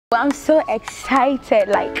I'm so excited,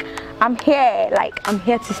 like I'm here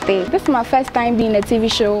to stay. This is my first time being in a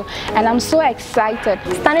TV show and I'm so excited.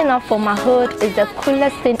 Standing up for my hood is the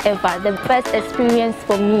coolest thing ever, the best experience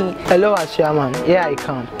for me. Hello, as chairman, here I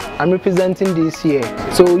come. I'm representing this year,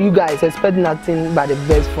 so you guys expect nothing but the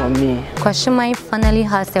best from me. Kwashima finally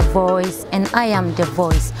has a voice and I am the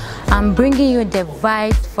voice. I'm bringing you the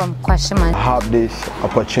vibes from Kwashima. I have this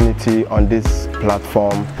opportunity on this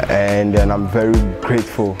platform and I'm very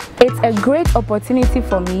grateful. It's a great opportunity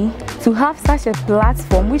for me to have such a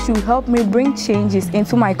platform which will help me bring changes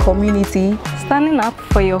into my community. Standing up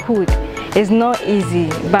for your hood is not easy,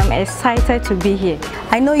 but I'm excited to be here.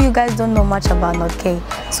 I know you guys don't know much about North K,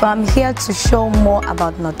 so I'm here to show more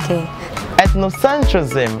about North K.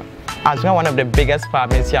 Ethnocentrism has been one of the biggest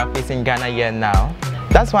problems you are facing in Ghana here now.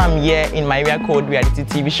 That's why I'm here in my Area Code Reality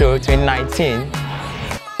TV show 2019.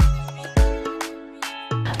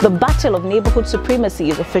 The battle of neighborhood supremacy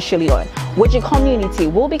is officially on. Which community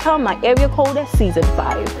will become My Area Code Season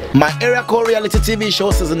 5? My Area Code Reality TV show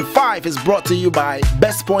Season 5 is brought to you by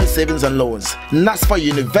Best Point Savings and Loans, NASFA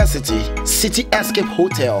University, City Escape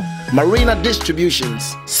Hotel, Marina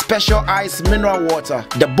Distributions, Special Ice Mineral Water,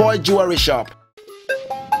 The Boy Jewelry Shop.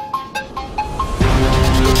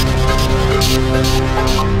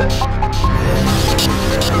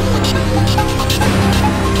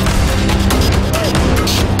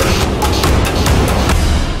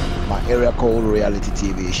 Area Code Reality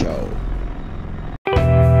TV show.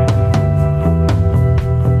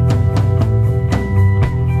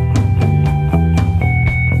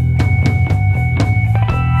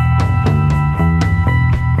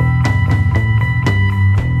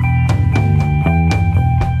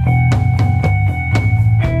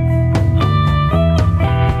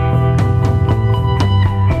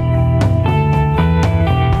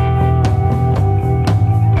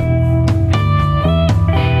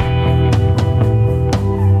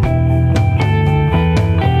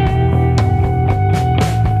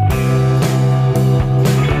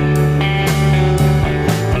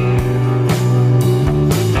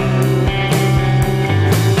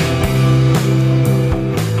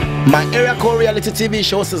 My Area Code Reality TV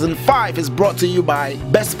show Season 5 is brought to you by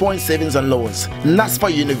Best Point Savings and Loans,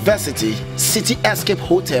 NASFA University, City Escape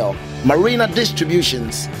Hotel, Marina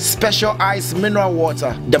Distributions, Special Ice Mineral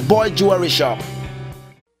Water, The Boy Jewelry Shop.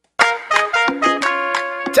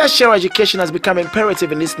 Tertiary education has become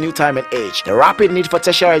imperative in this new time and age. The rapid need for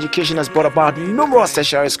tertiary education has brought about numerous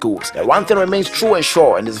tertiary schools. The one thing remains true and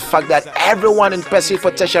sure, and is the fact that everyone in pursuit for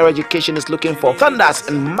tertiary education is looking for thunders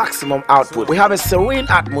and maximum output. We have a serene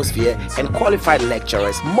atmosphere and qualified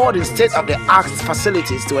lecturers, modern state-of-the-art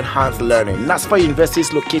facilities to enhance learning. NASFA University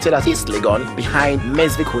is located at East Legon, behind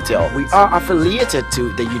Mensvik Hotel. We are affiliated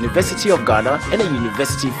to the University of Ghana and the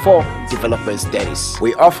University for Developer Studies.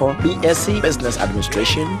 We offer BSc Business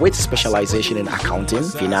Administration with specialization in accounting,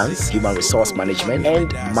 finance, human resource management,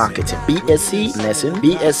 and marketing. BSc Nursing,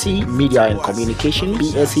 BSc Media and Communication,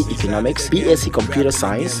 BSc Economics, BSc Computer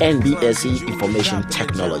Science, and BSc Information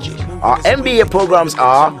Technology. Our MBA programs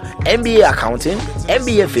are MBA Accounting,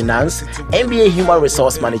 MBA Finance, MBA Human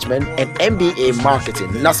Resource Management, and MBA Marketing.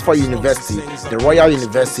 NASFA University, the Royal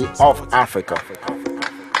University of Africa.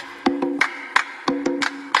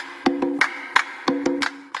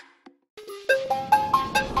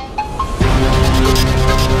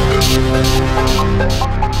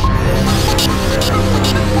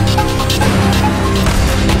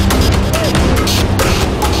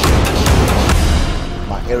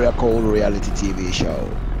 My Area Code Reality TV show.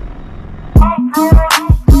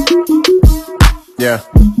 Yeah.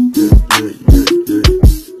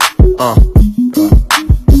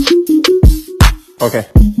 Okay.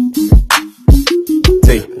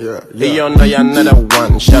 See. Hey, you know you're another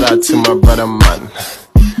one. Shout out to my brother, man.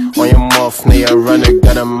 On your mouth, now you're running,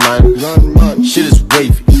 got a man. Shit is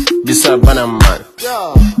wavy. This a banana man.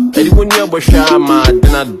 Hey, when you're a shama,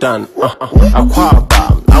 then I done.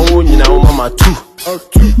 Aquaba, I want you now, mama too.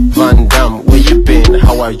 Van Dam, where you been?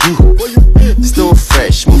 How are you? Still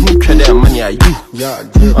fresh, credit money are you?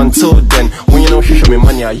 Until then, when you know she show me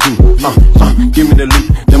money are you? Give me the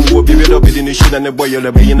loot. Them boy be red up in the shit and the boy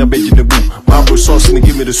you'll be in a bed in the boot. Marble sauce and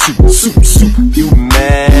give me the soup. You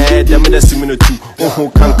mad? Them in the similar too.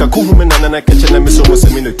 Oh, can't cool me and I catch and I miss almost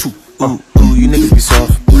a minute too. You niggas be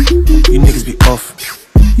soft. You niggas be off.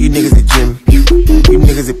 You niggas the gym. You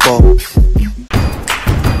niggas the ball.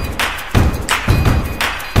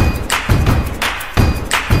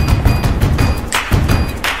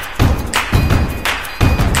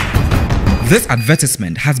 This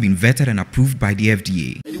advertisement has been vetted and approved by the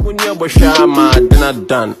FDA. When you're a shama, then I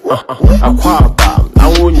done. Aquaba, I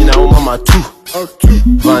oh, you know, mama too.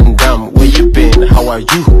 Van Damme, where you been? How are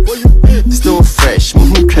you? Still fresh,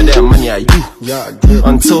 try that money are you?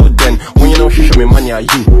 Until then, when you know show me money are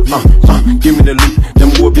you? Give me the loot. Them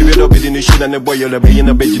go be up in the shit and the boy you'll be in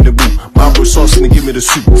a bed in the boot. Marble sauce and give me the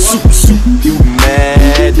soup. You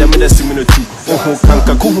mad? Them that's a minute too. Oh,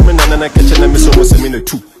 can't cool woman and I catch and I miss almost a minute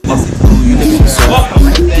too. You niggas be soft.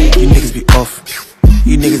 You niggas be off.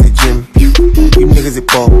 You niggas the gym. You niggas the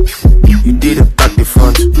ball. You did it back the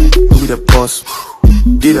front. Who be the boss?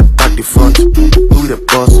 Did it back the front. Who be the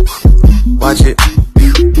boss? Watch it.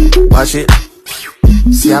 Watch it.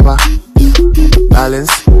 Siaba.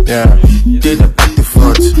 Balance. Yeah. Did it back the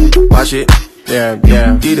front. Watch it. Yeah.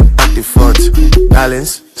 Did it back the front.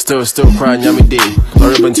 Balance. Still crying, yummy day. Or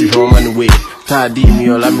ribbon to home and away. Tidy me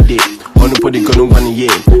all I'm day. On the put the gun on ye.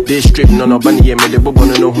 They strip no bunny ye. Made the bobo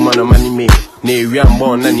no human no money me. Nay, we are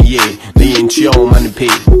born nanny ye. They ain't your money pay.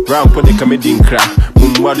 Round put the comedy crack.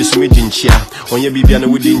 Mumwa the sumidin chia. On your baby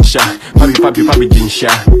and within sha. Papi ginsha.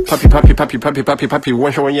 Papi.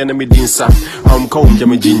 One show on your enemy dinsa. I'm calling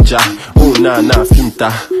Jammy Ginger. Oh, nah,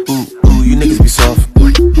 finta. Ooh, you niggas be soft.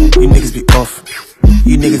 You niggas be off.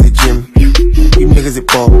 You niggas the gym. You niggas the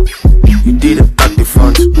ball. You did it back the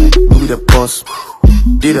front. Who be the boss?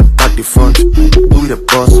 Did it back the front. Who be the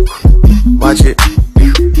boss? Watch it.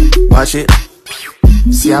 Watch it.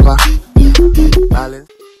 Siaba. Balance.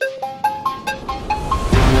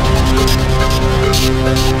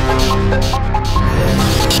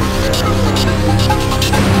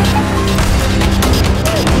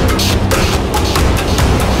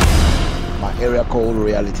 My area code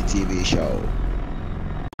reality TV show.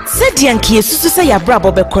 Sedianki esusu se ya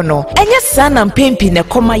brabo bekono enye sana mpempi ne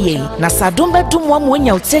koma ye na sadom bedum wa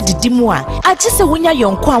monya utedi dimu a aje se wonya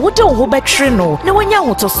yonko a wode wo betwere no ne wonya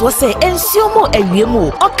hotoso se ensio mo awiemu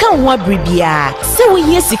oka ho abribia se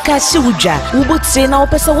woyie sika hye wudwa wobotire na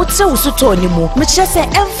wopese wotre wosoto ni mu meche se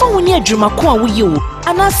emfa woni adwuma ko a woye o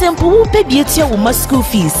ana sempo wo pebie tie wo ma school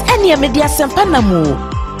fees ene media sempa na mu.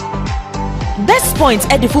 Best points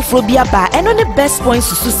at the Fufrobia bar and on the best points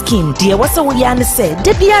to scheme. Dear, what's a Wiana said?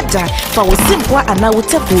 Debiada for a simple and I will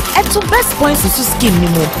tell you at to best points to scheme.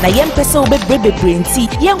 Na young person be baby brainty,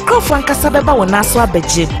 young crow franca sababa or naswa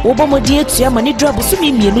beje. Obama dear to your money drop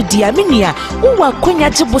sumi mienu diaminia, who are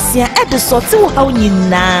quenya jibosia at the sort of how you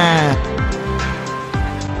na.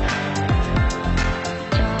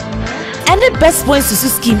 And the best points to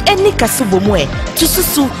scheme any casubomwe to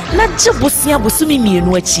susu na jabosia bosumi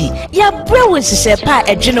mienwachi ya brew and shepa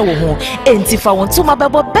a general home and if I want to my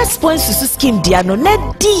best points to scheme diano net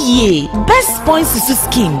die best points to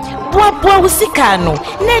scheme bwa usikano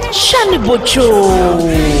net chani bocho.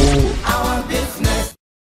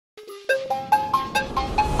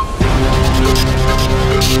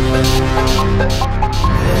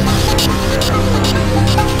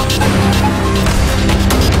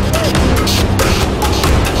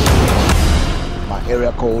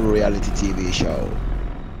 Area code reality TV show.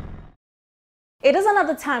 It is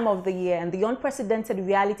another time of the year and the unprecedented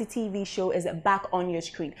reality TV show is back on your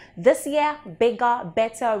screen. This year, bigger,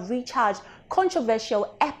 better, recharged,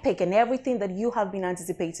 controversial, epic, and everything that you have been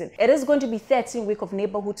anticipating. It is going to be 13 weeks of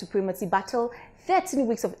neighborhood supremacy battle, 13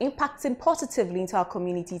 weeks of impacting positively into our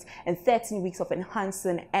communities, and 13 weeks of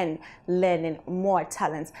enhancing and learning more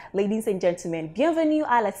talents. Ladies and gentlemen, bienvenue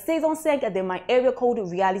à la saison 5 de My Area Code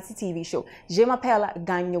reality TV show. Je m'appelle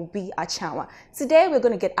Ganyobi Achawa. Today, we're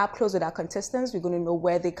going to get up close with our contestants. We're going to know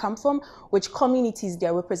where they come from, which communities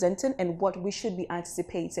they're representing, and what we should be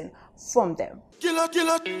anticipating from them.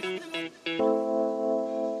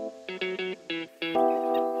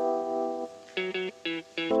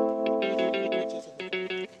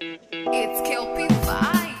 It's Kelpie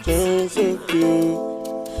Vibes. Sounds so cute.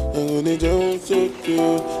 I'm gonna jump so cute.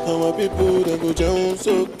 And my people they go jump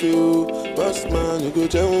so cute. Boss man, you go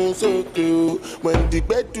jump so cute. When the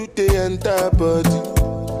bed do they enter body,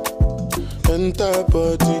 all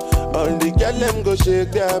the girl them go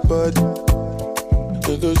shake their body.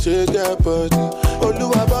 They go shake their body.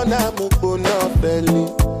 Oluwa bona mo na belly.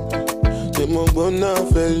 They mo na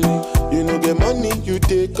belly. You know get money, you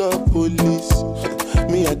take up police.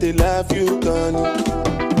 Me I they laugh you gone.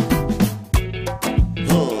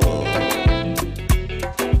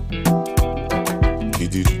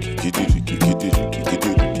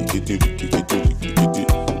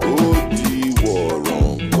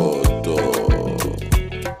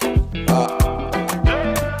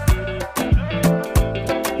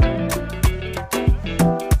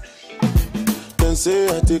 Say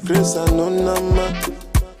I take grace and no number,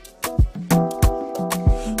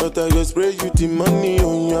 but I just spray you the money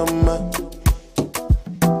on your mouth.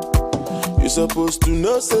 You supposed to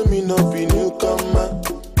know, say me not be newcomer.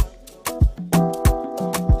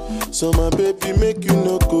 So my baby make you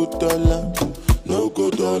no go dollar, no go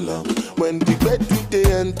dollar. When the bed do they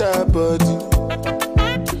enter body,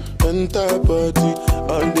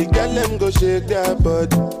 all the girl them go shake their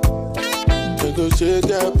body, they go shake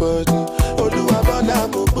their body.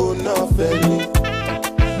 Oluwabana mo go na felly,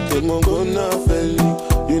 they mo go na felly.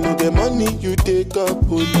 You know the money you take up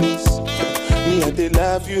police, me and they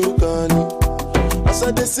love you gone. As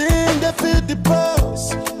I they sing, they feel the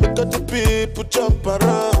pulse, because the people jump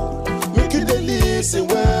around. Make you they listen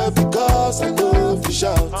well, because I know if you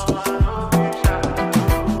shout.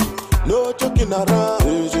 No joking around.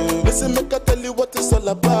 Listen, make I tell you what it's all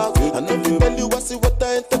about. I know if you tell you I see what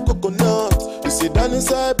I ain't the coconut. You sit down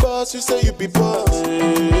inside boss, you say you be boss.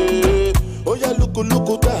 Oh yeah, look da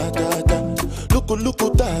da da, look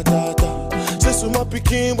da da da. Say so my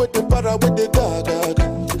picking with the para with the gaga.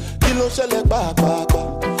 Kilo shell ba ba ba.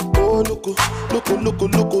 Oh look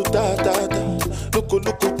da da da, look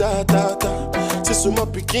da da da. Say so my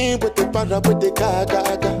picking with the para with the gaga.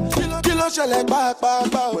 Kilo shell ba ba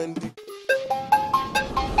ba.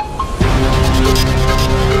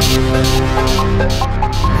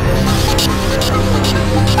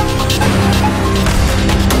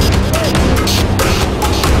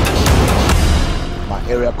 My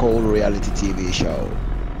area code reality TV show.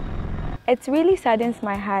 It really saddens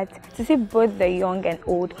my heart to see both the young and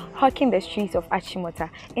old hawking the streets of Achimota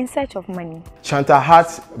in search of money. Chanta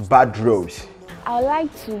Heart's Bad Rose. I would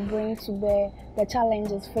like to bring to bear the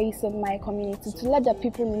challenges facing my community to let the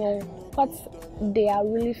people know what they are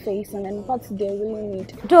really facing and what they really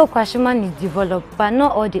need. Though Kwashiman is developed, but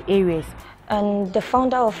not all the areas. And the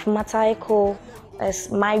founder of Mataiko is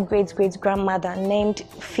my great-great-grandmother named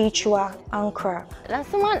Fichua Ankara.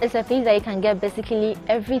 Lansman is a place that you can get basically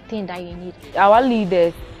everything that you need. Our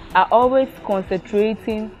leaders are always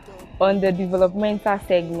concentrating on the developmental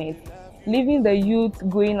segment, leaving the youth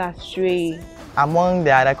going astray. Among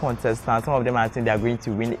the other contestants, some of them are saying they are going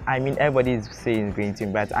to win. I mean, everybody is saying going to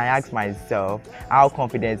win, but I ask myself, how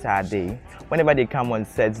confident are they? Whenever they come on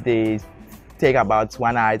set, they take about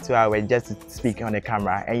 1 hour, 2 hours just to speak on the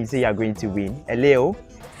camera, and you say you are going to win. Leo?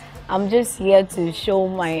 I'm just here to show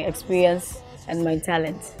my experience and my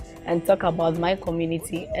talent and talk about my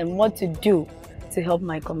community and what to do to help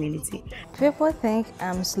my community. People think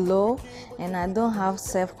I'm slow and I don't have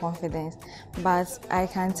self-confidence, but I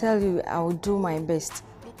can tell you I will do my best.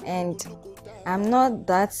 And I'm not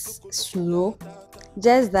that slow,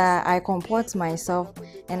 just that I comport myself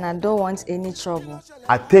and I don't want any trouble.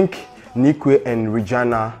 I think Nikwe and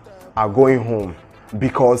Regina are going home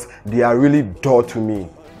because they are really dull to me.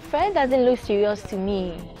 Fred doesn't look serious to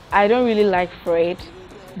me. I don't really like Fred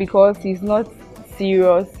because he's not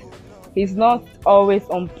serious. He's not always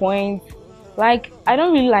on point. Like, I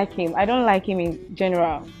don't really like him. I don't like him in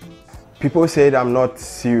general. People say I'm not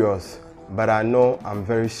serious, but I know I'm a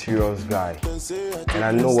very serious guy. And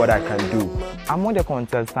I know what I can do. Among the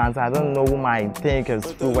contestants, I don't know who might think is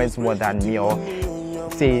fluent more than me or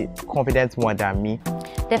say confident more than me.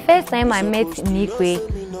 The first time I met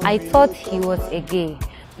Nikwe, I thought he was a gay.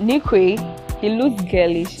 Nikwe, he looks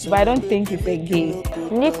girlish, but I don't think he's a gay.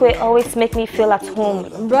 Nikwe always make me feel at home.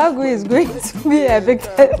 Bragu is going to be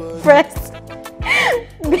evicted first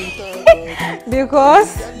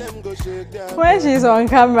because when she's on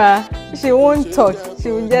camera, she won't talk. She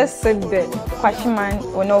will just sit there. Kwashiman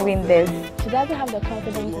will not win this. She doesn't have the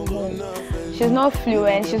confidence in him. She's not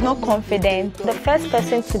fluent, she's not confident. The first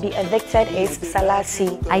person to be evicted is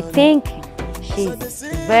Salasi. I think she's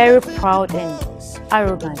very proud and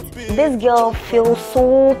arrogant. This girl feels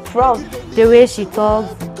so proud. The way she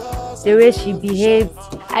talks, the way she behaves.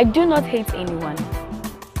 I do not hate anyone,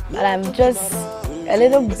 but I'm just a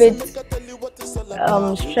little bit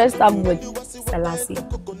stressed up with Salasi.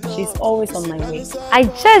 She's always on my way. I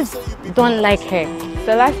just don't like her.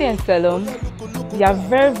 Salasi and Salom, they are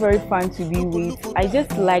very, very fun to be with. I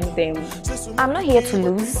just like them. I'm not here to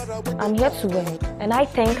lose. I'm here to win. And I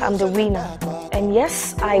think I'm the winner. And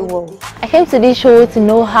yes, I will. I came to this show to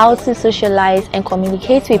know how to socialize and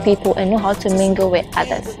communicate with people and know how to mingle with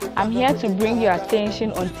others. I'm here to bring your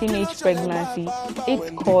attention on teenage pregnancy,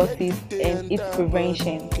 its causes and its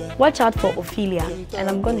prevention. Watch out for Ophelia, and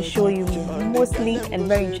I'm going to show you mostly and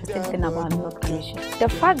very interesting thing about North Commission. The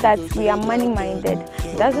fact that we are money-minded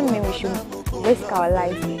doesn't mean we should risk our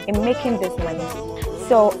lives in making this money.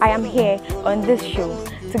 So I am here on this show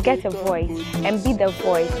to get a voice and be the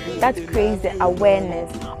voice that creates the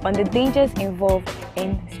awareness on the dangers involved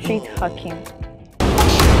in street hawking.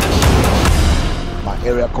 My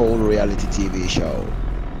area code reality TV show.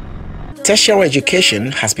 Tertiary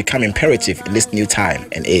education has become imperative in this new time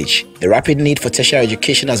and age. The rapid need for tertiary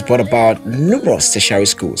education has brought about numerous tertiary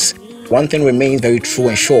schools. One thing remains very true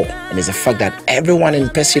and sure, and is the fact that everyone in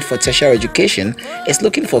pursuit for tertiary education is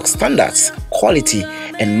looking for standards, quality,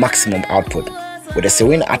 and maximum output. With a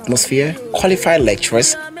serene atmosphere, qualified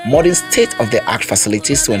lecturers, modern state-of-the-art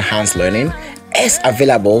facilities to enhance learning is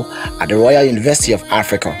available at the Royal University of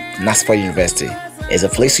Africa, NASFAD University. Is a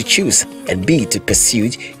place to choose and be to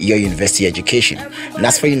pursue your university education.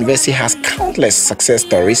 NASFAD University has countless success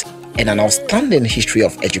stories and an outstanding history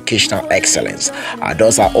of educational excellence. Our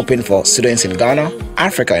doors are open for students in Ghana,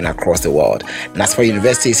 Africa, and across the world. NASFAD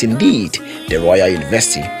University is indeed the Royal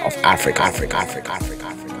University of Africa.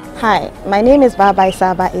 Hi, my name is Baba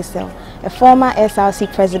Isaba Isel, a former SRC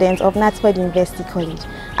president of NASFAD University College.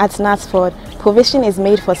 At NASFAD, provision is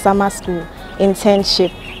made for summer school,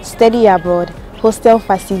 internship, study abroad, hostel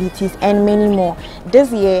facilities, and many more.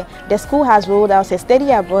 This year, the school has rolled out a study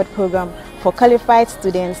abroad program for qualified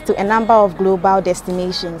students to a number of global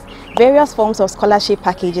destinations. Various forms of scholarship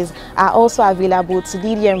packages are also available to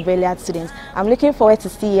DD and brilliant students. I'm looking forward to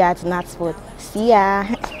see you at NASFAD. See ya!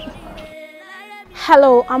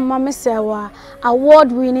 Hello, I'm Mama Sewa,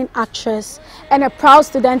 award-winning actress and a proud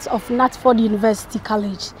student of NASFAD University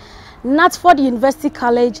College. NASFAD University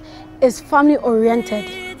College is family-oriented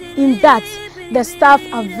in that the staff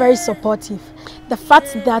are very supportive. The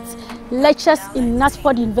fact that lectures in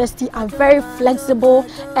NASFAD University are very flexible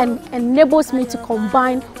and enables me to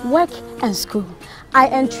combine work and school. I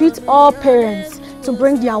entreat all parents to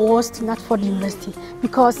bring their awards to NASFAD University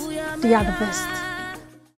because they are the best.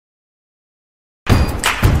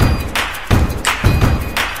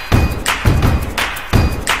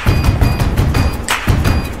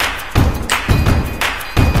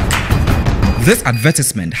 This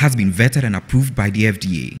advertisement has been vetted and approved by the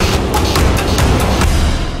FDA.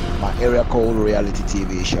 My area code reality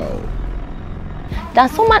TV show.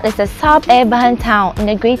 Dansoman is a suburban town in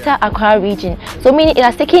the Greater Accra region. So meaning it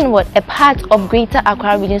has taken a part of Greater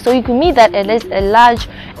Accra region. So you could mean that it is a large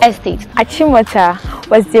estate. Achimota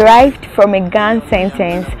was derived from a Gan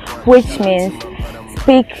sentence which means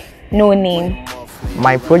speak no name.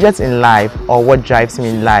 My project in life, or what drives me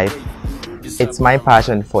in life, it's my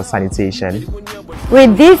passion for sanitation.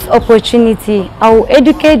 With this opportunity, I will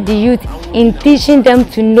educate the youth in teaching them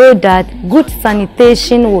to know that good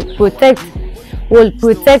sanitation will protect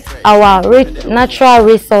our natural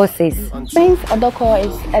resources. Since Odoko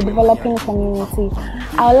is a developing community,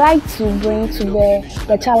 I would like to bring to bear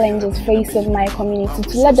the challenges facing my community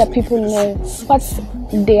to let the people know what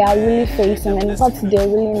they are really facing and what they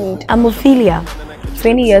really need. I'm Ophelia,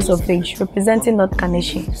 20 years of age, representing North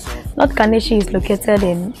Kaneshie. North Kaneshie is located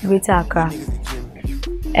in Greater Accra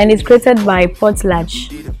and it's created by Portlash.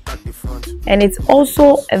 And it's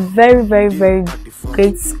also a very, very, very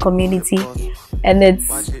great community, and it's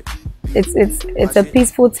a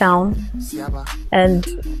peaceful town and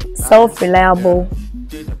self-reliable,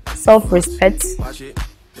 self-respect,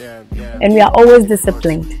 and we are always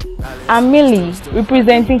disciplined. I'm Millie,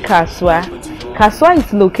 representing Kaswa. Kaswa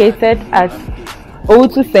is located at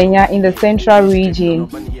Otu Senya in the central region.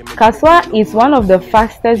 Kaswa is one of the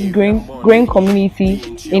fastest growing community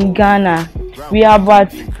in Ghana. We have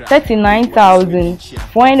about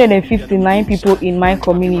 39,459 people in my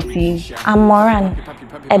community. I'm Moran,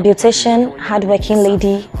 a beautician, hardworking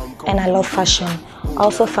lady, and I love fashion.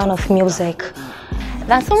 Also fan of music.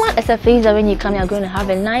 Dansoman is a place that when you come, you're going to have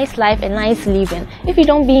a nice life, a nice living. If you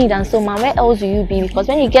don't be in Dansoman, where else will you be? Because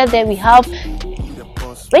when you get there,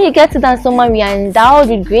 when you get to Dansoman, we are endowed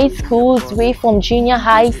with great schools, way from junior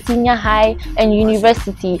high, senior high, and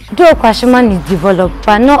university. Though Kwashiman is developed,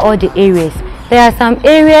 but not all the areas. There are some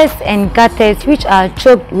areas and gutters which are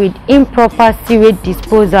choked with improper sewage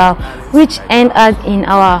disposal, which end up in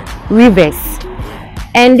our rivers.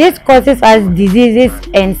 And this causes us diseases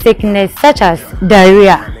and sickness such as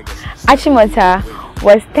diarrhea. Achimota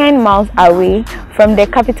was 10 miles away from the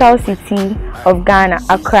capital city of Ghana,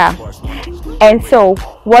 Accra, and so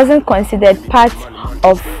wasn't considered part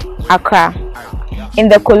of Accra. In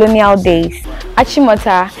the colonial days,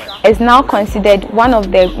 Achimota is now considered one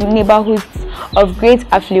of the neighborhoods of great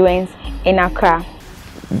affluence in Accra.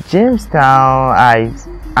 Jamestown,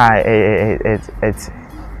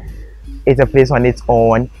 it's a place on its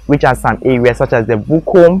own, which has some areas such as the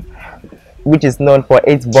Bukom, which is known for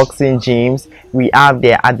its boxing gyms. We have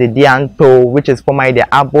the Adedianto, which is formerly the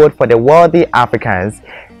abode for the wealthy Africans.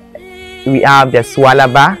 We have the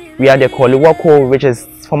Swalaba, we have the Koluwoko, which is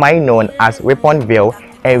formerly known as Riponville,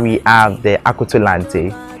 and we have the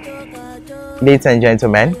Akutulante. Ladies and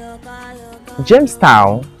gentlemen,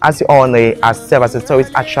 Jamestown, as you all know, has served as a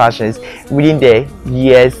tourist attractions within the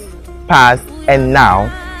years past and now.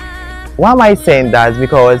 Why am I saying that?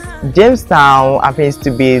 Because Jamestown happens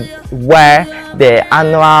to be where the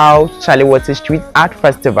annual Charlie Waters Street Art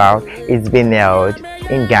Festival is being held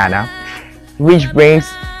in Ghana, which brings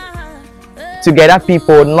together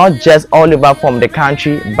people not just all over from the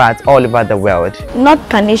country but all over the world. North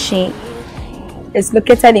Kaneshie is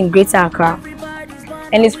located in Greater Accra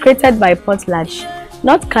and is created by Potlatch.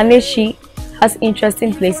 North Kaneshie has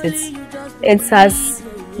interesting places. It has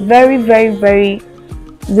very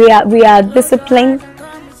we are disciplined,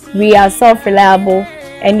 we are self-reliable,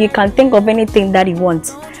 and you can think of anything that you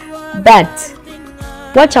want. But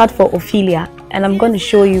watch out for Ophelia, and I'm going to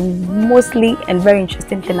show you mostly and very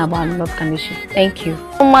interesting thing about North Kaneshie. Thank you.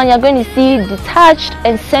 You're going to see detached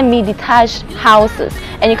and semi-detached houses,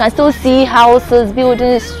 and you can still see houses,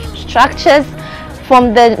 buildings, structures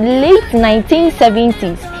from the late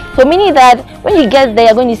 1970s. So meaning that when you get there,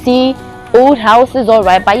 you're going to see old houses,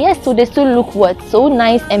 alright, but yes, so they still look what so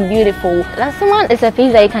nice and beautiful. Dansoman is a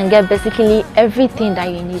place that you can get basically everything that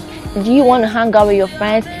you need. Do you want to hang out with your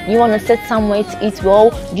friends? Do you want to sit somewhere to eat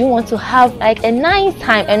well? Do you want to have like a nice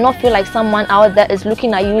time and not feel like someone out there is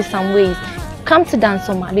looking at you some ways? Come to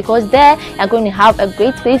Dansoman, because there you're going to have a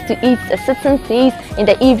great place to eat, a sitting place in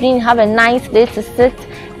the evening, have a nice place to sit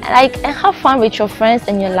and have fun with your friends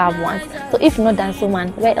and your loved ones. So if not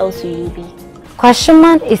Dansoman, where else will you be?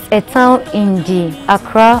 Kwashiman is a town in the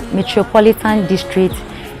Accra Metropolitan District,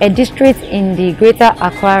 a district in the Greater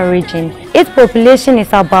Accra region. Its population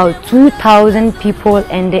is about 2,000 people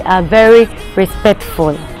and they are very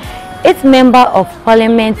respectful. Its member of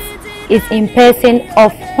parliament is in person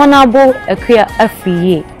of Honorable Akua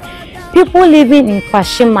Afriye. People living in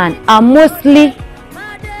Kwashiman are mostly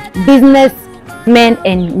businessmen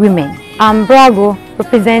and women. I'm Brago,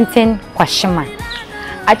 representing Kwashiman.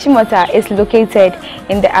 Achimota is located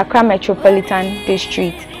in the Accra Metropolitan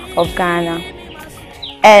District of Ghana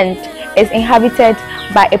and is inhabited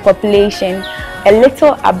by a population a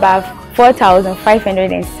little above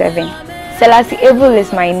 4,507. Selassie Abel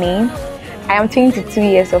is my name. I am 22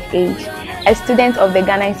 years of age, a student of the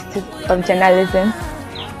Ghana Institute of Journalism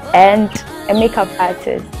and a makeup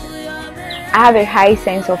artist. I have a high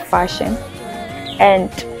sense of fashion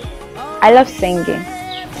and I love singing.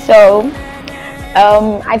 So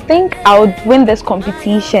I think I would win this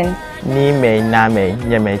competition.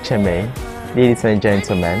 Ladies and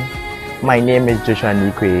gentlemen, my name is Joshua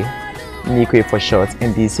Nikwe for short,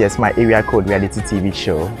 and this is my area code reality TV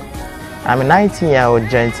show. I'm a 19-year-old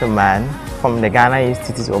gentleman from the Ghana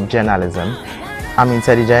Institute of Journalism. I'm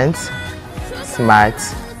intelligent, smart,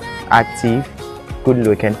 active,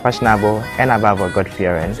 good-looking, fashionable, and above all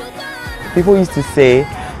God-fearing. People used to say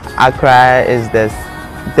Accra is the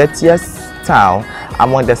dirtiest town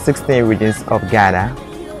among the 16 regions of Ghana,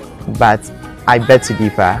 but I beg to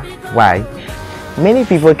differ. Why? Many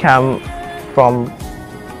people come from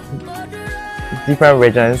different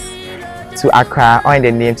regions to Accra or in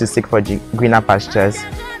the name to seek for greener pastures,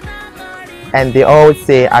 and they all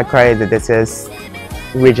say Accra is the dirtiest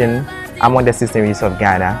region among the 16 regions of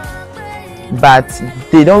Ghana, but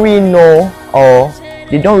they don't really know, or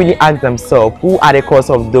they don't really ask themselves who are the cause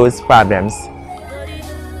of those problems.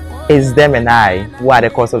 It's them and I who are the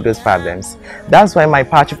cause of those problems. That's why my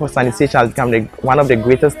passion for sanitation has become one of the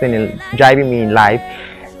greatest things driving me in life,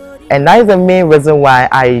 and that is the main reason why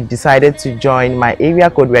I decided to join my area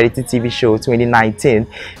code reality TV show 2019.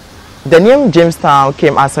 The name Jamestown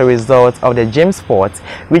came as a result of the James Fort,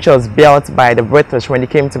 which was built by the British when they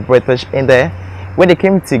came to when they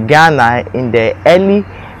came to Ghana in the early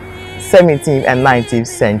 17th and 19th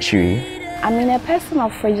century. I'm in a person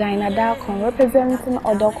of Regina Dalcon, representing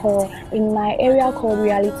Odoko in my area called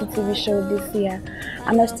Reality TV show this year.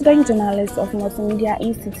 I'm a student journalist of Multimedia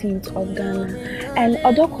Institute of Ghana, and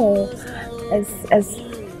Odoko is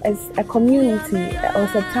a community or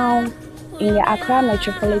a town in the Accra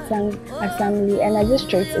Metropolitan Assembly and a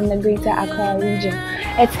district in the Greater Accra region.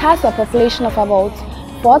 It has a population of about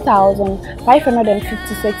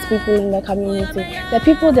 4,556 people in the community. The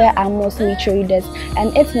people there are mostly traders,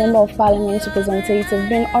 and its member of parliament representative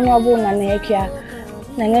being Honorable Nana Akua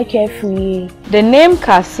Afriye. The name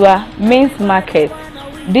Kaswa means market.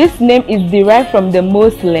 This name is derived from the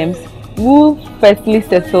Muslims who firstly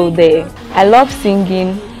settled there. I love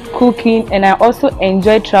singing, cooking, and I also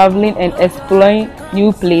enjoy traveling and exploring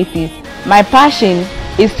new places. My passion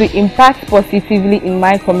is to impact positively in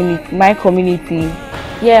my community.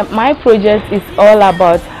 Yeah, my project is all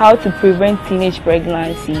about how to prevent teenage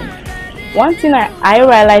pregnancy. One thing I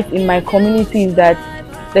realized in my community is that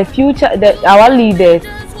our leaders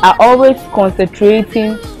are always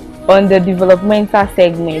concentrating on the developmental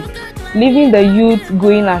segment, leaving the youth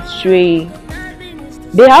going astray.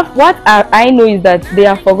 I know is that they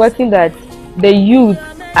are forgetting that the youth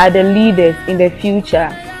are the leaders in the future.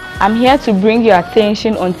 I'm here to bring your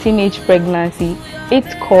attention on teenage pregnancy,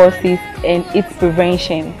 its causes and its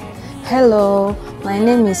prevention. Hello, my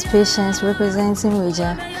name is Patience, representing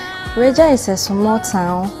Weja. Weja is a small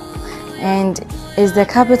town and is the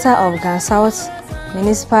capital of South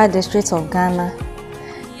Municipal District of Ghana.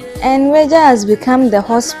 And Weja has become the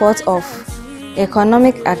hotspot of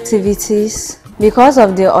economic activities because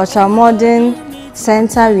of the ultra-modern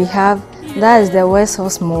center we have, that is the West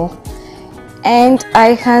Coast Mall. And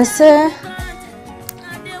I can say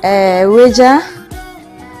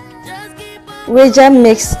Weja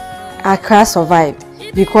makes Accra survive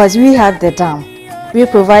because we have the dam. We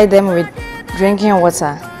provide them with drinking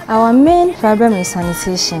water. Our main problem is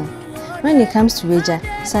sanitation. When it comes to Weja,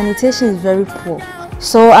 sanitation is very poor.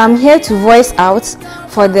 So I'm here to voice out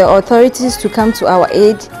for the authorities to come to our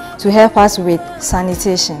aid to help us with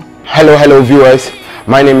sanitation. Hello viewers.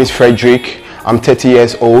 My name is Frederick. I'm 30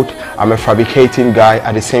 years old. I'm a fabricating guy.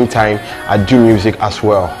 At the same time, I do music as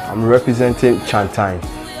well. I'm representing Chantan.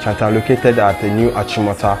 Chantan located at the new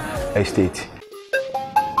Achimota estate.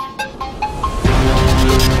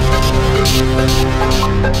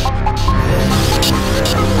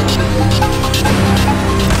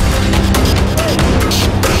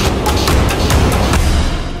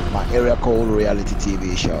 My area code reality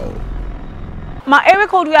TV show. My Area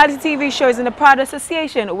Code Reality TV show is in a proud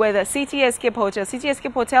association with the City Escape Hotel. City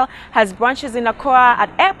Escape Hotel has branches in Accra at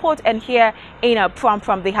Airport and here in Prom.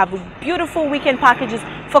 They have beautiful weekend packages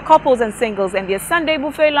for couples and singles, and their Sunday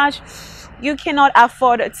buffet lunch you cannot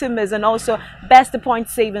afford to miss, and also best point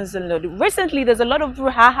savings and loan. Recently, there's a lot of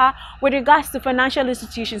brouhaha with regards to financial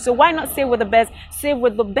institutions, so why not save with the best? Save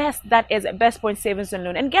with the best, that is Best Point Savings and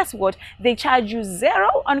Loan. And guess what? They charge you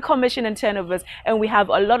 0 on commission and turnovers, and we have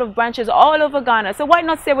a lot of branches all over Ghana, so why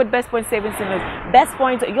not save with Best Point Savings and Loan? Best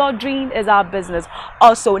Point, your dream is our business.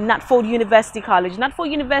 Also, Natford University College. Natford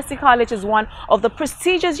University College is one of the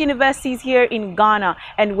prestigious universities here in Ghana,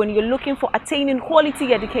 and when you're looking for attaining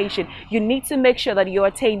quality education, you need to make sure that you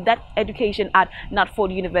attain that education at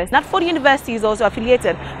Natford University. Natford University is also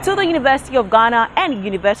affiliated to the University of Ghana and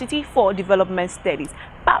University for Development Studies.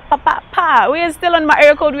 We are still on My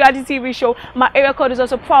Area Code Reality TV show. My Area Code is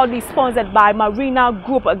also proudly sponsored by Marina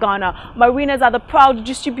Group Ghana. Marinas are the proud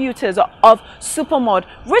distributors of Supermalt.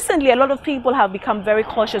 Recently, a lot of people have become very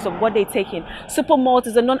cautious of what they take in. Supermalt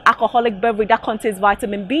is a non-alcoholic beverage that contains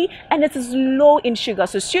vitamin B and it is low in sugar,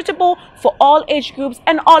 so suitable for all age groups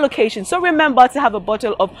and all occasions. So remember to have a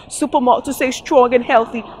bottle of Supermalt to stay strong and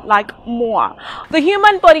healthy like more. The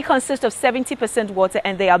human body consists of 70% water,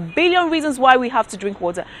 and there are a billion reasons why we have to drink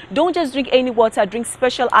water. Don't just drink any water, drink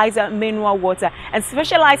Specialized mineral water. And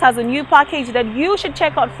Specialized has a new package that you should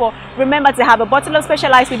check out for. Remember to have a bottle of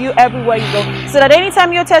Specialized with you everywhere you go, so that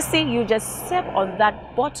anytime you're thirsty, you just sip on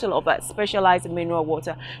that bottle of Specialized mineral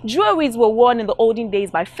water. Jewelries were worn in the olden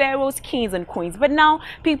days by pharaohs, kings and queens, but now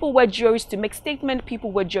people wear jewelries to make statement.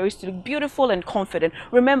 People wear jewelries to look beautiful and confident.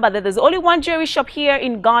 Remember that there's only one jewelry shop here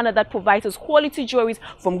in Ghana that provides us quality jewelries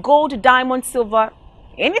from gold, diamond, silver,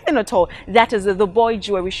 anything at all. That is the Boy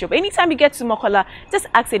Jewelry Shop. Anytime you get to Mokola, just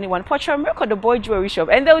ask anyone, Pocha, the Boy Jewelry Shop,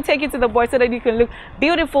 and they will take you to the boy so that you can look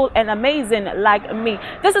beautiful and amazing like me.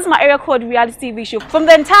 This is My Area Code Reality TV show. From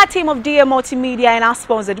the entire team of DA Multimedia and our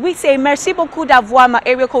sponsors, we say merci beaucoup d'avoir My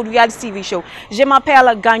Area Code Reality TV show. Je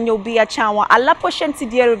m'appelle Ganyo Bia Chanwa. À la prochaine, si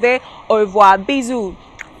Dieu veut. Au revoir. Bisous.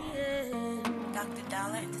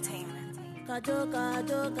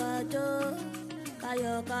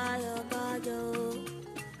 Kayo, kayo, kayo.